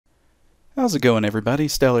How's it going, everybody?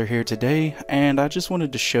 Stellar here today, and I just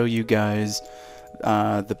wanted to show you guys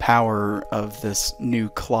the power of this new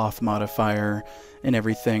cloth modifier and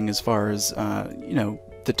everything as far as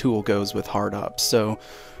the tool goes with hard ops. So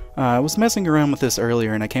I was messing around with this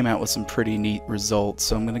earlier and I came out with some pretty neat results,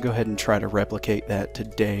 so I'm going to go ahead and try to replicate that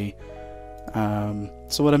today.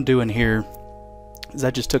 So what I'm doing here is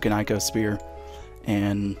I just took an icosphere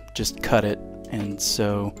and just cut it, and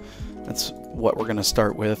so that's what we're going to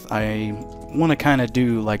start with. I want to kind of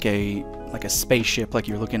do like a spaceship, like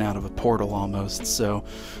you're looking out of a portal almost, so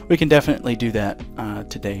we can definitely do that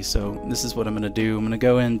today. So this is what I'm going to do. I'm going to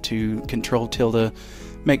go into Control tilde,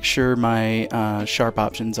 make sure my sharp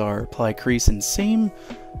options are apply crease and seam,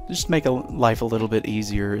 just make life a little bit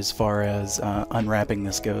easier as far as unwrapping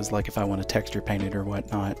this goes, like if I want to texture paint it or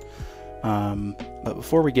whatnot. But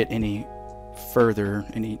before we get any further,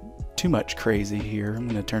 too much crazy here, I'm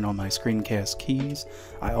going to turn on my screencast keys.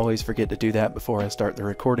 I always forget to do that before I start the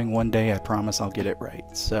recording. One day I promise I'll get it right.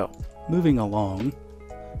 So moving along,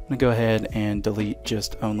 I'm going to go ahead and delete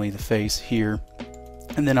just only the face here,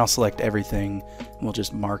 and then I'll select everything and we'll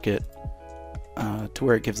just mark it to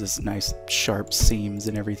where it gives us nice sharp seams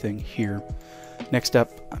and everything here. Next up,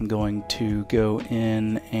 I'm going to go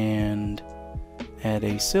in and add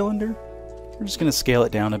a cylinder. We're just going to scale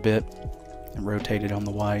it down a bit and rotate it on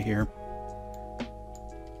the Y here.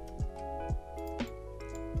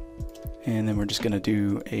 And then we're just going to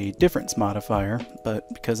do a difference modifier,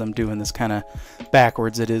 but because I'm doing this kind of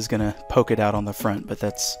backwards, it is going to poke it out on the front, but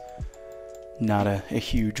that's not a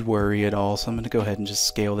huge worry at all. So I'm going to go ahead and just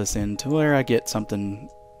scale this in to where I get something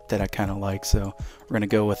that I kind of like. So we're going to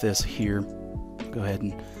go with this here. Go ahead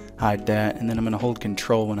and hide that, and then I'm going to hold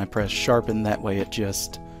Control when I press sharpen. That way it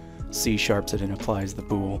just C-sharps it and applies the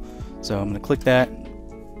bool. So I'm going to click that,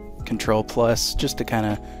 Control plus, just to kind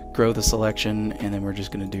of grow the selection, and then we're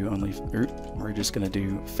just going to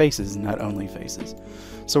do faces, not only faces.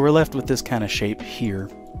 So we're left with this kind of shape here.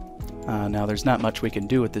 Now there's not much we can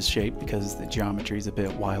do with this shape because the geometry is a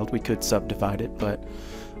bit wild. We could subdivide it, but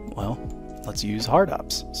well, let's use hard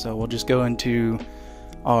ops. So we'll just go into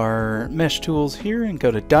our mesh tools here and go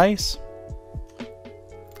to dice.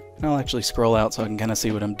 And I'll actually scroll out so I can kind of see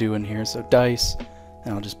what I'm doing here. So dice,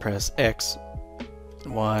 and I'll just press X,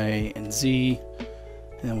 Y, and Z,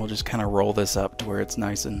 and then we'll just kind of roll this up to where it's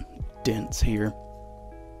nice and dense here.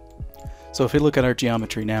 So if we look at our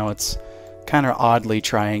geometry now, it's kind of oddly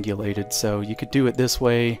triangulated, so you could do it this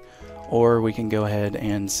way, or we can go ahead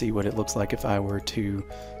and see what it looks like if I were to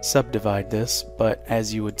subdivide this. But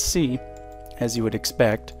as you would see, as you would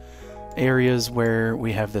expect, areas where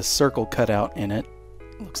we have this circle cut out in it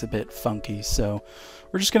looks a bit funky, so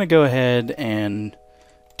we're just going to go ahead and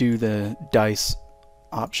do the dice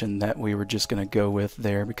option that we were just going to go with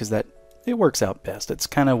there, because it works out best. It's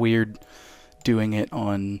kind of weird doing it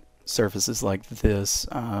on surfaces like this,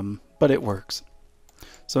 but it works.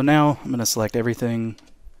 So now I'm going to select everything,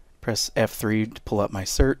 press F3 to pull up my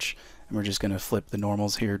search, and we're just going to flip the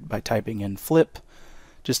normals here by typing in flip,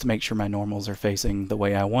 just to make sure my normals are facing the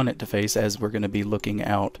way I want it to face, as we're going to be looking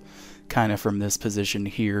out kind of from this position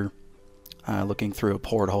here, looking through a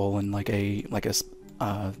porthole in like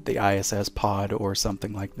the ISS pod or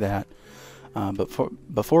something like that. But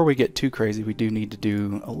before we get too crazy, we do need to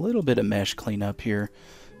do a little bit of mesh cleanup here.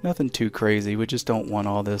 Nothing too crazy. We just don't want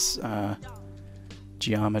all this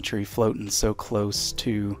geometry floating so close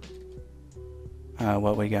to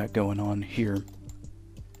what we got going on here.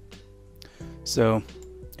 So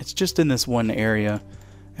it's just in this one area,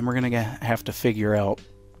 and we're going to have to figure out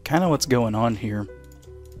kind of what's going on here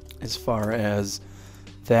as far as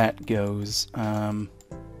that goes. And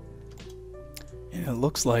it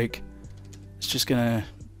looks like it's just gonna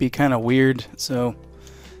be kind of weird, so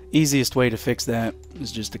easiest way to fix that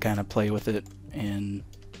is just to kind of play with it and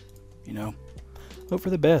hope for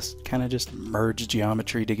the best. Kind of just merge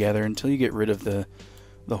geometry together until you get rid of the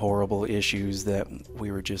horrible issues that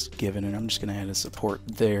we were just given. And I'm just gonna add a support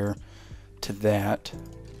there to that,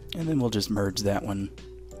 and then we'll just merge that one.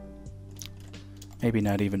 Maybe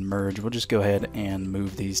not even merge, we'll just go ahead and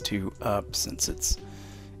move these two up since it's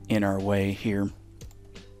in our way here.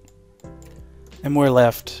 And we're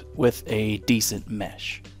left with a decent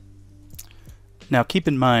mesh. Now keep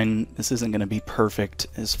in mind, this isn't going to be perfect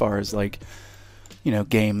as far as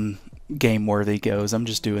game worthy goes. I'm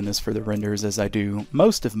just doing this for the renders as I do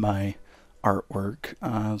most of my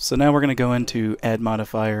artwork. So now we're going to go into add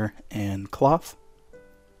modifier and cloth.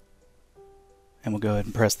 And we'll go ahead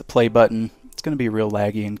and press the play button. It's going to be real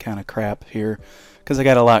laggy and kind of crap here because I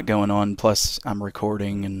got a lot going on, plus I'm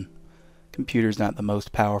recording and computer's not the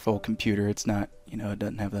most powerful computer. It's not, it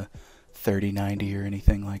doesn't have the 3090 or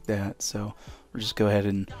anything like that. So we'll just go ahead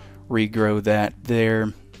and regrow that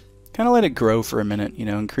there. Kind of let it grow for a minute, you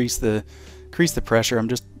know, increase the pressure. I'm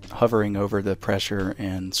just hovering over the pressure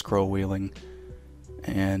and scroll wheeling,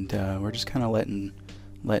 and we're just kind of letting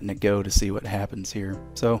it go to see what happens here.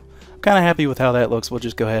 So I'm kind of happy with how that looks. We'll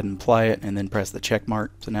just go ahead and apply it and then press the check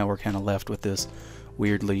mark. So now we're kind of left with this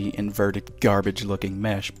weirdly inverted garbage looking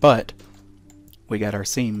mesh, but we got our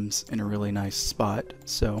seams in a really nice spot.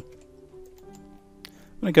 So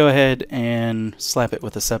I'm going to go ahead and slap it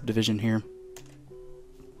with a subdivision here.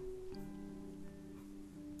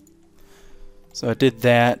 So I did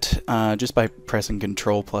that just by pressing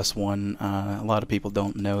Control+1. A lot of people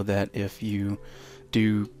don't know that if you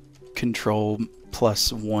do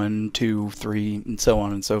Control+1, 2, 3, and so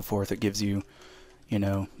on and so forth, it gives you, you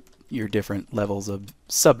know, your different levels of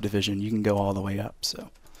subdivision. You can go all the way up. So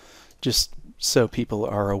just so people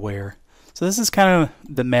are aware. So this is kind of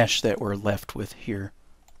the mesh that we're left with here.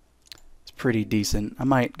 It's pretty decent. I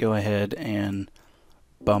might go ahead and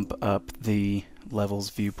bump up the levels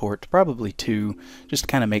viewport to probably 2, just to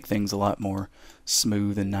kind of make things a lot more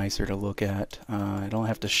smooth and nicer to look at. I don't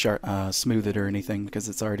have to smooth it or anything because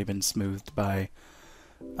it's already been smoothed by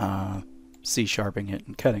C-sharping it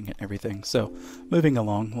and cutting it and everything. So moving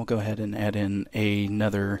along, we'll go ahead and add in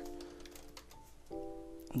another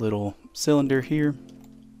little cylinder here.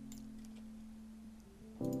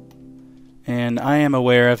 And I am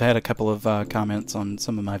aware, I've had a couple of comments on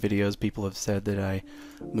some of my videos. People have said that I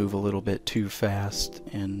move a little bit too fast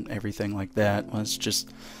and everything like that. Well, it's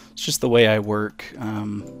just the way I work.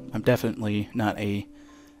 I'm definitely not a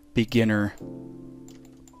beginner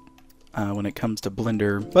when it comes to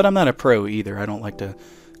Blender, but I'm not a pro either. I don't like to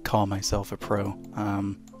call myself a pro.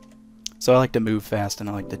 So I like to move fast and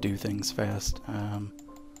I like to do things fast.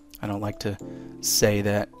 I don't like to say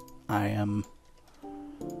that I am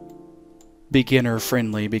beginner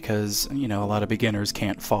friendly because, you know, a lot of beginners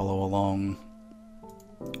can't follow along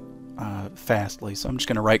fastly. So I'm just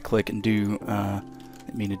going to right click and do, I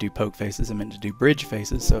didn't mean to do poke faces, I meant to do bridge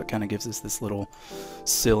faces, so it kind of gives us this little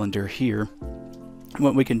cylinder here.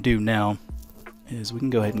 What we can do now is we can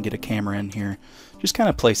go ahead and get a camera in here, just kind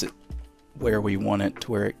of place it where we want it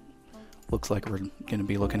to where it looks like we're going to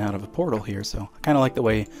be looking out of a portal here. So I kind of like the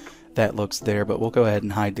way that looks there, but we'll go ahead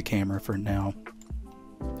and hide the camera for now.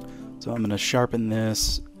 So I'm going to sharpen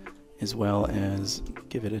this as well as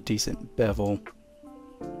give it a decent bevel.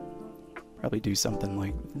 Probably do something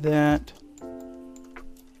like that.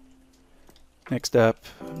 Next up,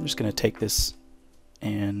 I'm just going to take this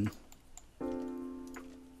and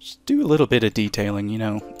just do a little bit of detailing. You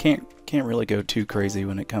know, can't really go too crazy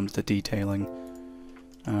when it comes to detailing.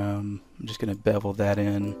 I'm just going to bevel that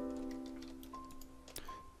in.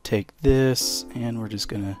 Take this and we're just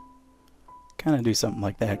going to kind of do something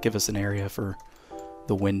like that, give us an area for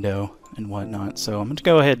the window and whatnot. So I'm going to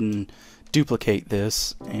go ahead and duplicate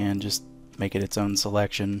this and just make it its own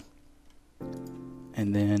selection.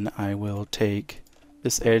 And then I will take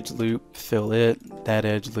this edge loop, fill it, that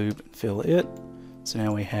edge loop, fill it. So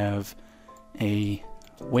now we have a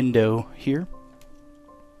window here.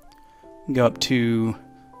 Go up to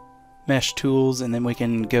Mesh Tools, and then we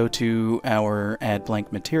can go to our Add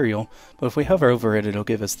Blank Material. But if we hover over it, it'll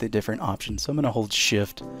give us the different options. So I'm going to hold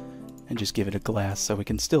Shift and just give it a glass so we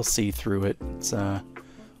can still see through it. It's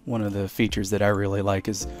one of the features that I really like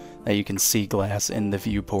is that you can see glass in the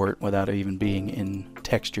viewport without even being in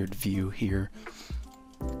textured view here.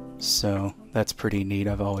 So that's pretty neat.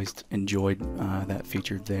 I've always enjoyed that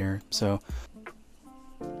feature there. So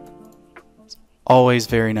always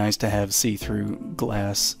very nice to have see-through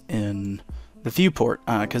glass in the viewport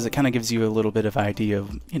because it kind of gives you a little bit of idea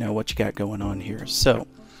of, you know, what you got going on here. So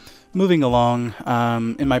moving along,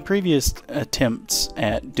 in my previous attempts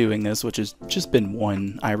at doing this, which has just been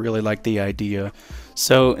one, I really like the idea.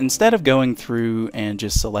 So instead of going through and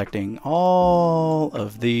just selecting all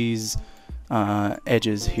of these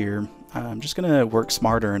edges here, I'm just going to work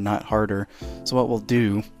smarter and not harder. So what we'll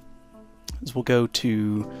do is we'll go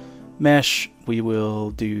to Mesh, we will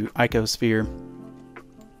do Icosphere.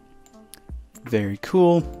 Very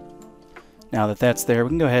cool. Now that that's there, we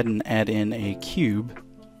can go ahead and add in a cube.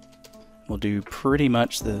 We'll do pretty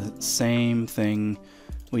much the same thing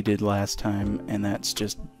we did last time, and that's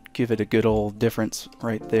just give it a good old difference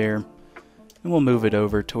right there. And we'll move it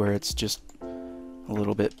over to where it's just a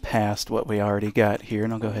little bit past what we already got here,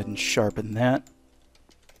 and I'll go ahead and sharpen that.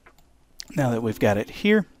 Now that we've got it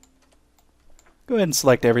here, go ahead and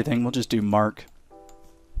select everything. We'll just do mark,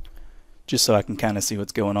 just so I can kind of see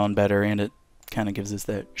what's going on better, and it kind of gives us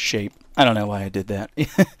that shape. I don't know why I did that.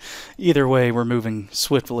 Either way, we're moving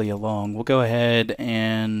swiftly along. We'll go ahead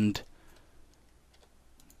and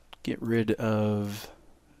get rid of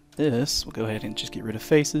this. We'll go ahead and just get rid of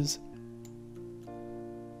faces.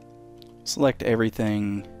 Select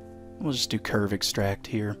everything. We'll just do curve extract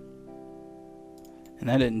here. And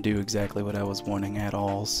that didn't do exactly what I was wanting at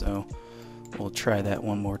all, so we'll try that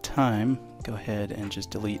one more time. Go ahead and just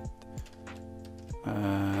delete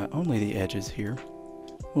only the edges here.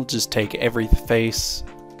 We'll just take every face,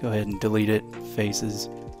 go ahead and delete it, faces,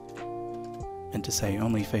 and to say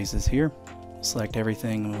only faces here. Select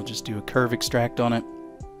everything and we'll just do a curve extract on it.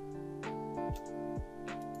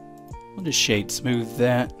 We'll just shade smooth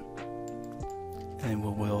that, and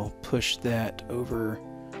we'll push that over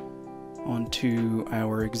onto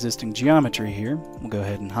our existing geometry here. We'll go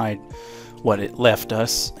ahead and hide what it left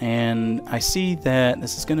us, and I see that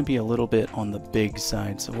this is going to be a little bit on the big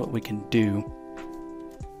side, so what we can do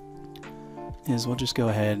is we'll just go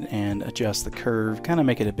ahead and adjust the curve, kind of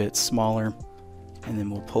make it a bit smaller, and then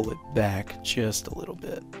we'll pull it back just a little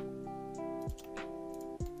bit.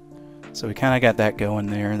 So we kind of got that going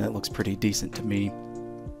there, and that looks pretty decent to me.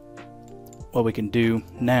 What we can do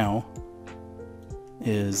now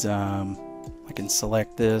is I can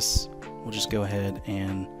select this. We'll just go ahead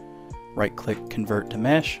and right click convert to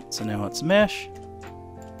mesh. So now it's mesh.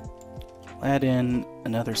 Add in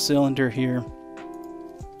another cylinder here.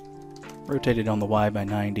 Rotate it on the Y by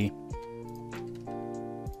 90.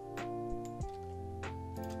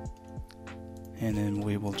 And then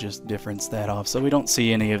we will just difference that off so we don't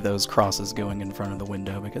see any of those crosses going in front of the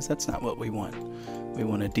window, because that's not what we want. We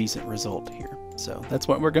want a decent result here. So that's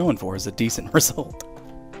what we're going for, is a decent result.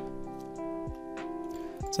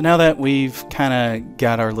 So now that we've kind of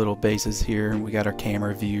got our little bases here, we got our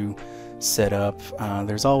camera view set up,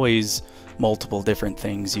 there's always multiple different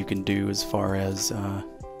things you can do as far as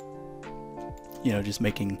you know, just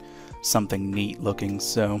making something neat looking.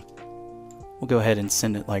 So we'll go ahead and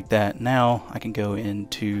send it like that. Now I can go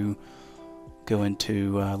into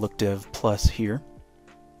Look Dev Plus here.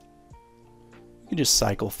 You can just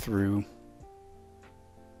cycle through.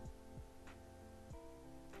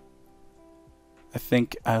 I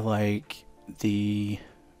think I like the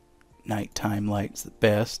nighttime lights the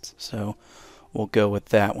best, so we'll go with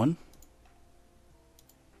that one.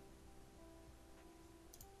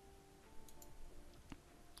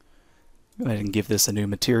 Go ahead and give this a new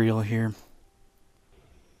material here.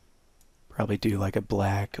 Probably do like a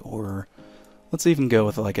black, or let's even go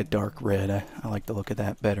with like a dark red. I like the look of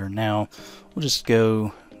that better. Now we'll just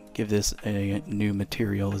go give this a new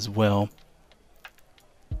material as well.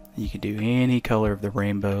 You can do any color of the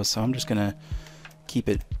rainbow, so I'm just gonna keep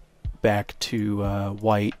it back to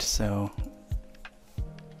white, so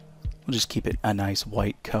we'll just keep it a nice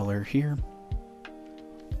white color here.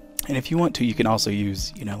 And if you want to, you can also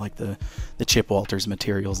use, you know, like the Chip Walters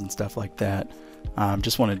materials and stuff like that.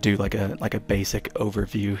 Just want to do like a basic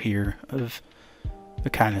overview here of the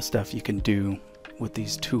kind of stuff you can do with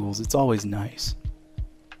these tools. It's always nice.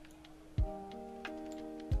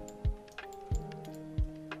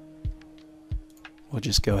 We'll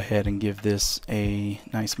just go ahead and give this a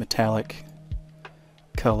nice metallic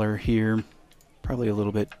color here, probably a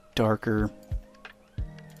little bit darker.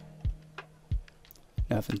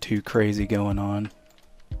 Nothing too crazy going on.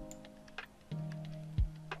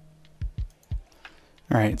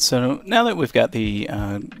 Alright, so now that we've got the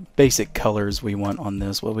basic colors we want on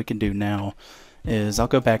this, what we can do now is I'll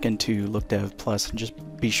go back into Look Dev Plus and just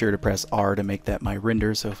be sure to press R to make that my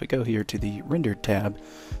render. So if we go here to the render tab,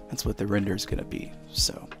 that's what the render is going to be.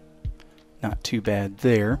 So not too bad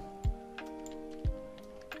there.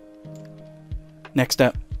 Next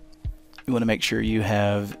up, you want to make sure you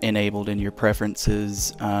have enabled in your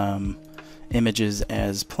preferences images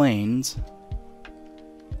as planes.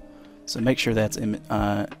 So make sure that's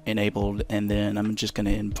enabled, and then I'm just going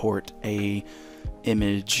to import a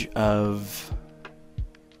image of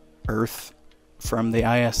Earth from the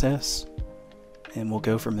ISS, and we'll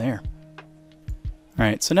go from there.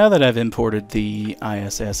 Alright, so now that I've imported the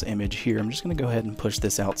ISS image here, I'm just going to go ahead and push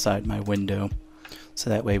this outside my window, so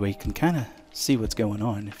that way we can kind of see what's going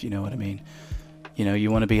on, if you know what I mean. You know,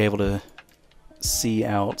 you want to be able to see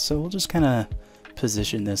out, so we'll just kind of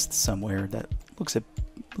position this somewhere that looks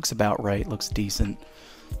about right, looks decent.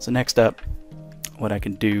 So next up, what I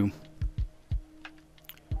can do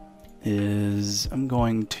is I'm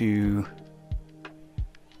going to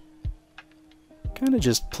kind of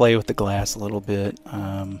just play with the glass a little bit,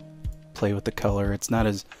 play with the color. It's not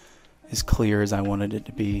as clear as I wanted it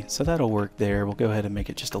to be, so that'll work there. We'll go ahead and make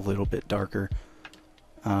it just a little bit darker.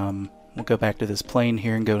 We'll go back to this plane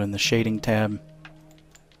here and go to the shading tab.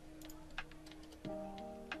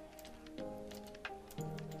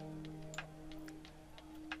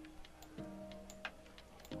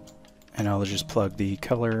 And I'll just plug the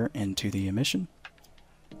color into the emission.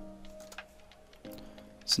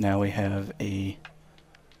 So now we have a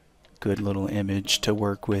good little image to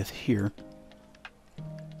work with here.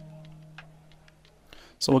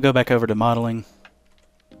 So we'll go back over to modeling.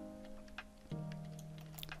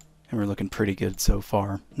 And we're looking pretty good so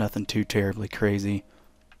far. Nothing too terribly crazy.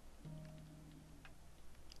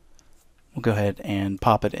 We'll go ahead and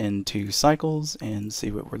pop it into cycles and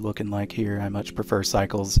see what we're looking like here. I much prefer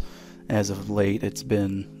cycles. As of late, it's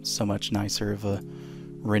been so much nicer of a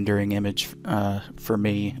rendering image for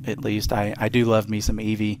me, at least. I do love me some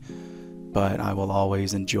Eevee, but I will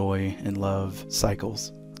always enjoy and love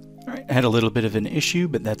cycles. Alright, I had a little bit of an issue,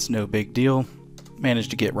 but that's no big deal.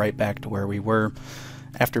 Managed to get right back to where we were.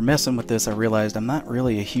 After messing with this, I realized I'm not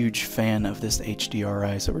really a huge fan of this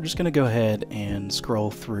HDRI, so we're just going to go ahead and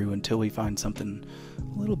scroll through until we find something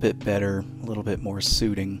a little bit better, a little bit more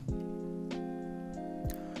suiting.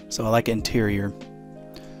 So I like interior,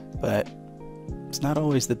 but it's not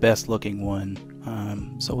always the best looking one.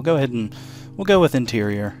 So we'll go ahead and we'll go with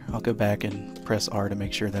interior. I'll go back and press R to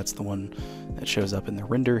make sure that's the one that shows up in the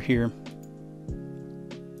render here.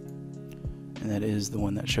 And that is the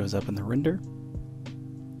one that shows up in the render.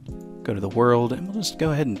 Go to the world, and we'll just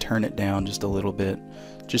go ahead and turn it down just a little bit.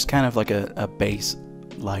 Just kind of like a base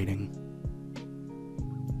lighting.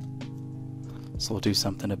 So we'll do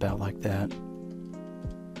something about like that.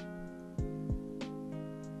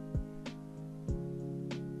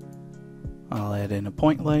 I'll add in a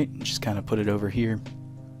point light and just kind of put it over here.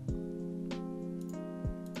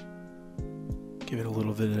 Give it a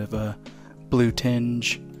little bit of a blue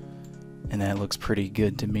tinge, and that looks pretty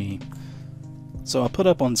good to me. So I'll put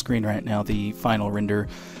up on screen right now the final render.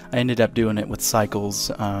 I ended up doing it with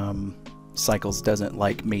Cycles. Cycles doesn't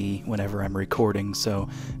like me whenever I'm recording, so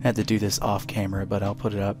I had to do this off camera, but I'll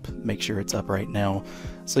put it up, make sure it's up right now,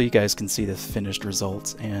 so you guys can see the finished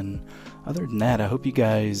results. And other than that, I hope you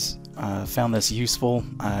guys found this useful.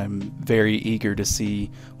 I'm very eager to see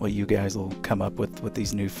what you guys will come up with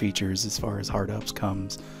these new features as far as hard ups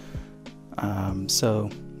comes. So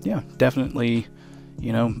yeah, definitely,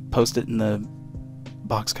 you know, post it in the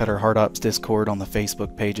Box Cutter Hard Ops Discord, on the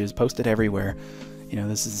Facebook pages, post it everywhere. You know,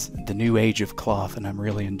 this is the new age of cloth, and I'm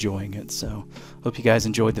really enjoying it. So, hope you guys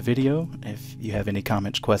enjoyed the video. If you have any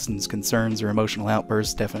comments, questions, concerns, or emotional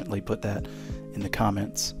outbursts, definitely put that in the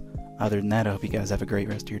comments. Other than that, I hope you guys have a great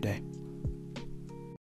rest of your day.